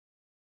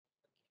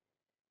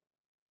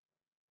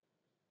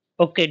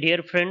Okay,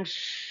 dear friends,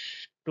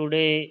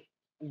 today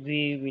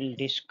we will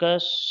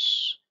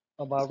discuss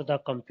about the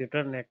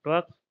computer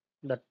network.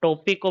 The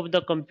topic of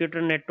the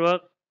computer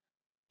network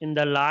in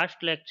the last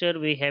lecture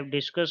we have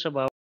discussed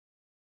about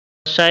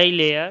OSI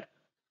layer.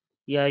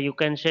 Yeah, you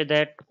can say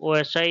that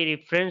OSI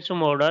reference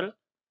model.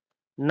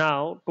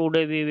 Now,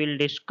 today we will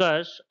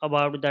discuss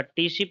about the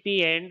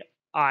TCP and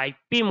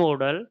IP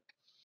model.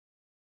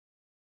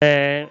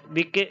 This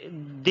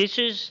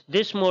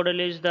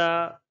model is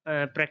the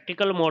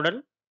practical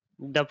model.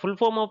 The full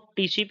form of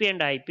TCP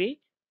and IP,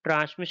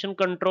 Transmission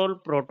Control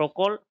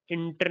Protocol,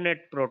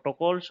 Internet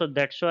Protocol. So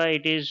that's why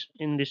it is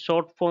in the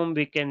short form.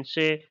 We can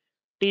say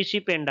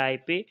TCP and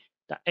IP.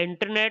 The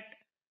Internet,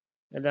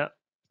 the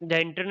the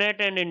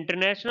Internet and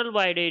International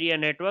Wide Area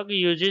Network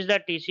uses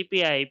the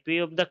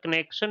TCP/IP of the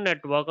connection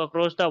network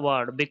across the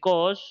world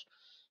because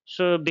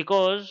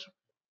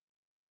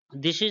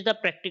this is the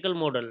practical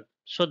model.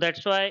 So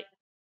that's why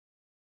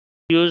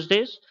use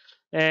this.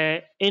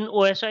 In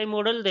OSI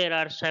model, there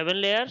are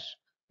 7 layers,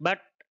 but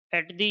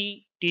at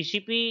the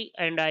TCP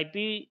and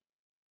IP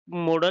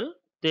model,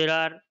 there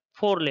are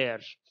 4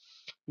 layers.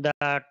 The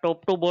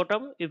top to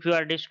bottom, if you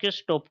are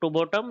discuss top to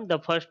bottom, the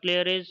first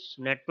layer is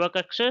network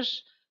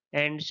access,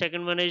 and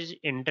second one is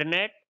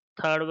internet,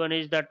 third one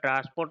is the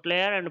transport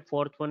layer, and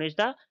fourth one is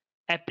the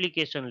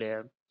application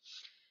layer.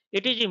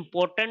 It is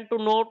important to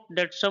note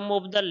that some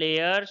of the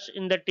layers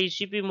in the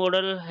TCP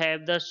model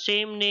have the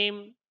same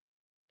name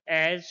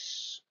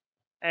as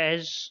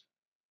as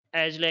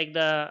as like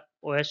the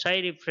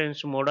OSI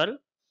reference model.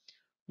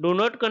 Do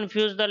not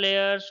confuse the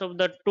layers of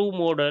the two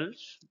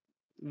models.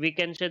 We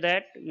can say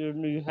that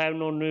you have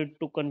no need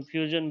to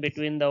confusion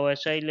between the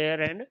OSI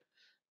layer and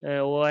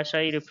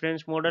OSI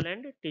reference model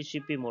and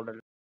TCP model.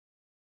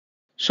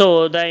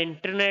 So the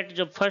internet,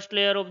 the first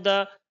layer of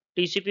the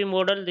TCP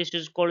model, this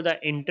is called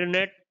the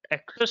internet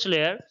access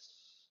layer.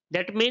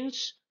 That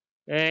means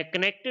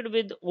connected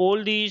with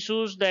all the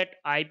issues that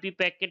IP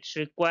packets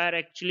require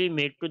actually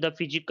made to the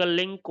physical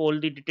link, all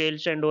the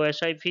details and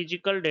OSI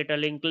physical data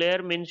link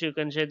layer means you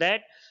can say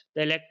that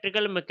the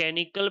electrical,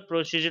 mechanical,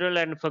 procedural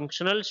and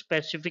functional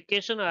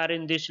specification are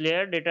in this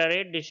layer, data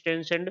rate,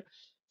 distance and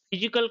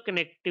physical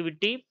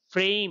connectivity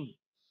frame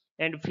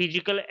and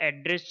physical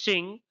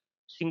addressing,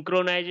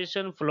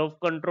 synchronization, flow of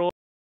control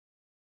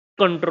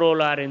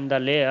are in the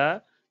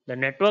layer. The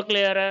network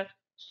layer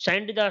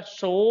send the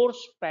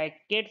source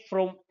packet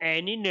from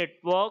any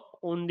network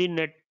on the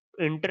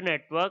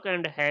internetwork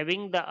and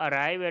having the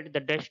arrive at the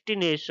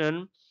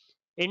destination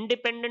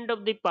independent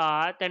of the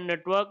path and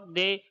network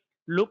they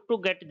look to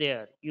get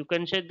there. You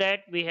can say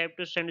that we have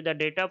to send the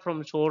data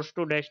from source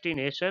to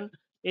destination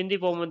in the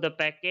form of the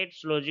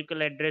packets,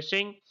 logical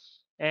addressing,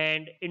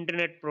 and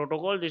internet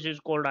protocol. This is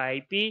called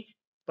IP.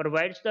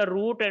 Provides the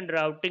route and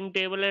routing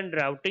table and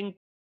routing.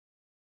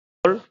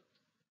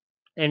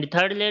 And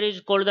third layer is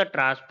called the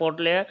transport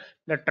layer.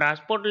 The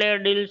transport layer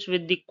deals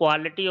with the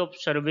quality of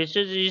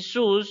services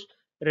issues,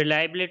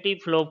 reliability,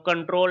 flow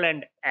control,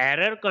 and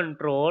error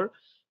control,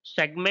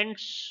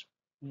 segments,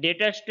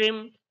 data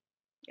stream,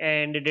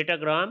 and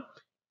datagram,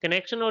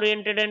 connection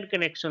oriented and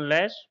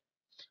connectionless.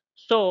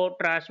 So,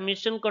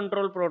 transmission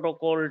control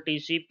protocol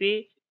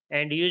TCP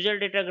and user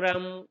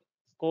datagram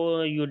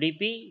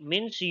UDP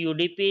means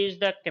UDP is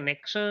the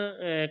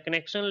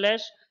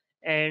connectionless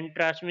and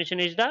transmission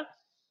is the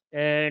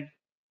uh,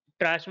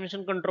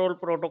 transmission control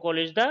protocol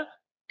is the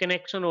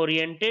connection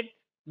oriented,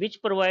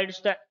 which provides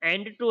the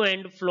end to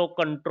end flow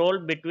control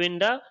between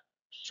the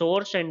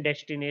source and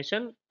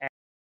destination.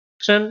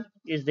 Action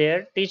is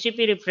there.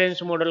 TCP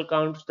reference model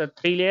counts the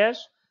 3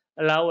 layers,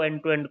 allow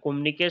end to end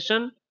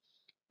communication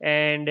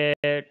and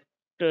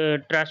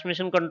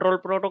transmission control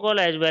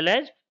protocol as well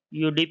as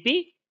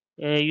UDP,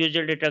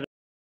 user data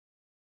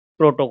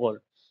protocol.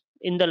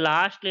 In the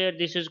last layer,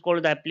 this is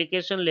called the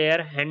application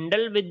layer,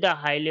 handle with the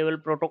high level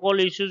protocol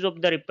issues of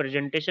the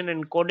representation,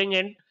 encoding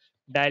and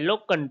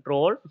dialog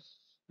control.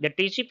 The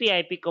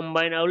TCP/IP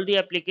combine all the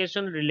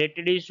application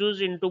related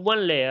issues into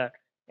one layer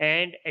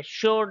and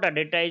assure the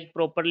data is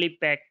properly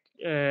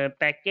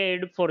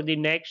packaged for the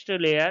next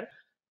layer.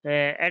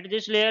 At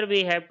this layer,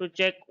 we have to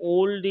check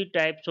all the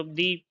types of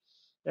the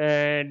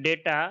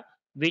data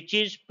which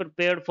is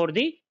prepared for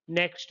the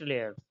next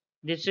layer.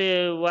 This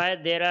is why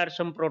there are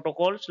some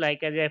protocols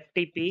like as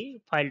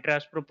FTP, file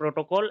transfer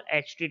protocol,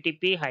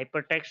 HTTP,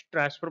 hypertext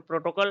transfer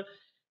protocol,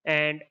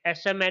 and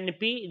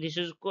SMNP. This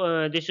is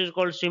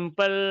called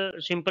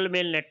simple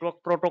mail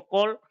network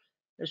protocol.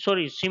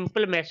 Sorry,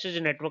 simple message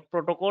network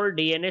protocol.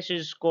 DNS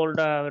is called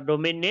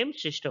domain name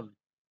system.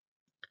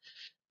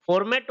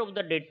 Format of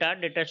the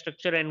data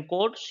structure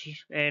encodes,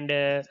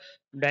 and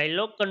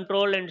dialog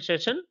control and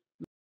session.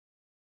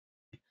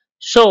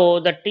 So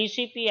the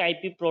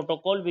TCP/IP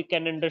protocol we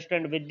can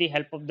understand with the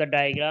help of the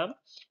diagram.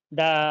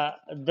 The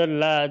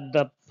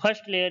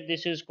first layer,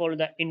 this is called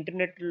the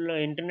internet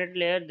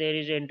layer. There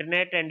is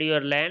internet and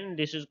your LAN.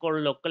 This is called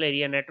local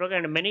area network,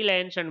 and many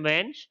LANs and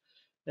WANs,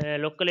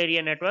 local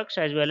area networks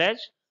as well as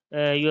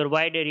your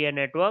wide area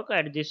network.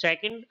 At the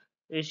second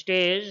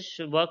stage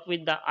work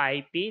with the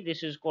IP.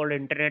 This is called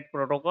Internet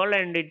Protocol,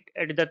 and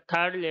at the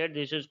third layer,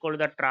 this is called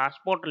the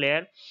transport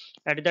layer.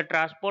 At the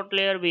transport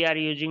layer, we are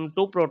using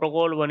two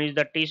protocol. One is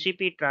the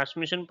TCP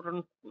Transmission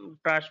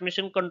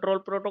Control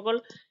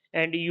Protocol,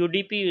 and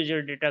UDP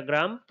User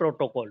Datagram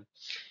Protocol.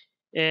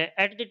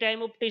 At the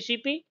time of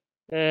TCP,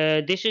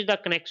 this is the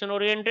connection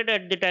oriented.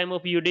 At the time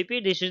of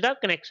UDP, this is the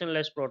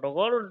connectionless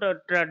protocol.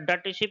 The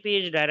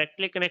TCP is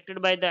directly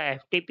connected by the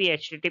FTP,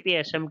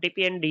 HTTP,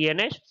 SMTP, and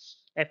DNS.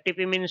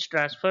 FTP means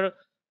transfer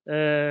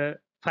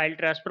file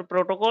transfer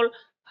protocol.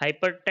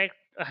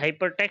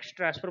 Hypertext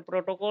transfer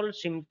protocol,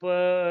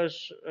 simple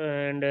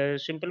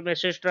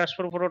message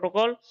transfer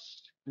protocol,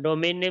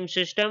 domain name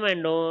system,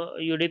 and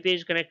UDP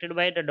is connected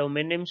by the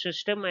domain name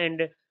system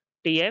and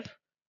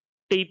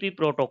TFTP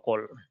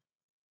protocol.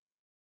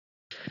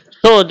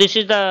 So this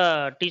is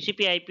the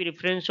TCP/IP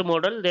reference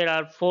model. There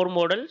are four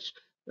models.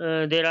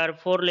 There are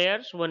four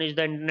layers. One is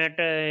the internet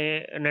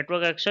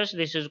network access.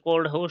 This is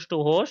called host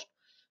to host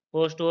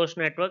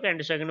network, and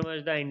the second one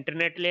is the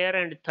internet layer,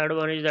 and third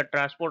one is the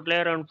transport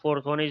layer, and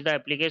fourth one is the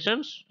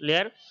applications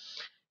layer.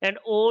 And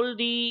all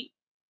the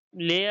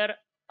layer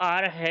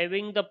are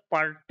having the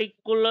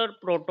particular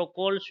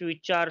protocols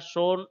which are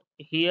shown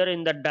here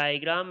in the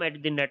diagram.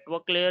 At the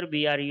network layer,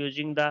 we are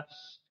using the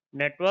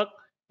network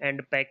and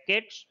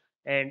packets,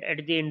 and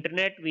at the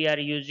internet we are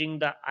using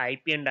the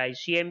IP and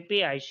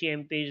ICMP.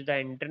 ICMP is the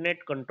internet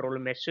control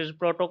message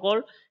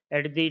protocol.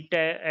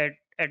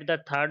 At the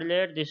third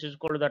layer, this is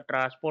called the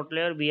transport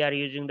layer, we are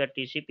using the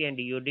TCP and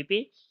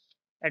UDP.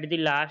 At the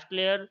last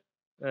layer,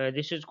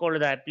 this is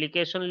called the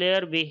application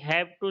layer, we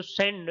have to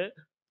send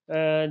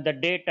the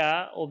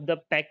data of the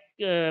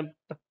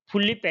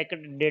fully packed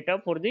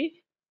data for the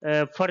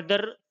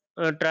further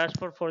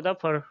transfer for the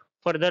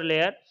further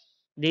layer.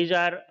 These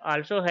are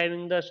also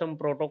having the some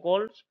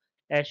protocols: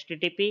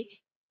 HTTP,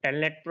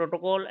 Telnet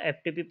protocol,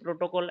 FTP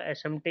protocol,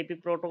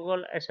 SMTP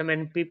protocol,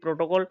 SMNP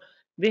protocol.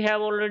 We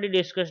have already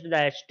discussed the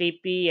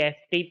HTTP,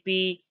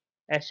 FTP,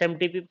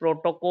 SMTP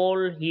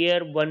protocol.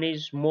 Here one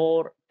is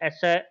more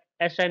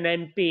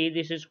SNMP.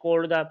 This is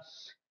called the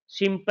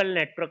Simple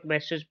Network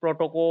Message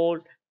Protocol,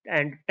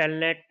 and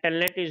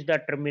Telnet is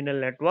the terminal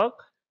network.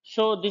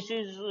 So this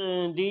is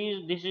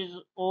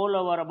all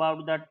over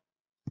about the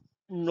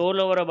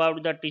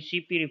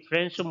TCP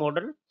reference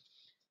model.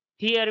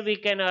 Here we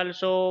can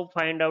also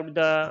find out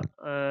the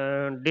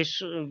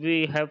this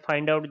we have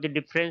find out the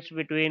difference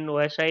between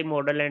OSI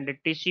model and the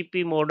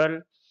TCP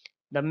model.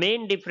 The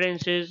main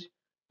difference is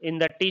in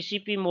the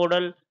TCP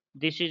model,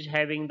 this is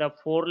having the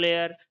four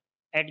layer.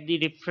 At the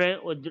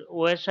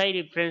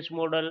OSI reference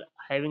model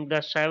having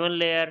the seven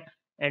layer,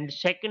 and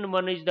second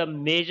one is the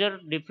major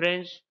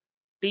difference.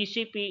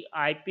 TCP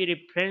IP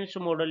reference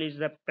model is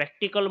the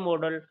practical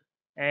model,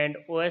 and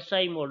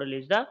OSI model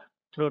is the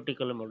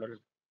theoretical model.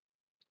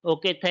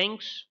 Okay,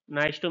 thanks.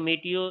 Nice to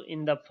meet you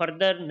in the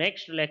further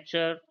next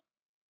lecture.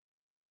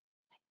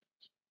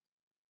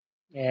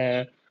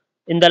 Uh,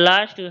 in the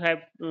last, you have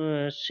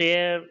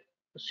share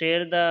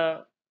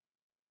the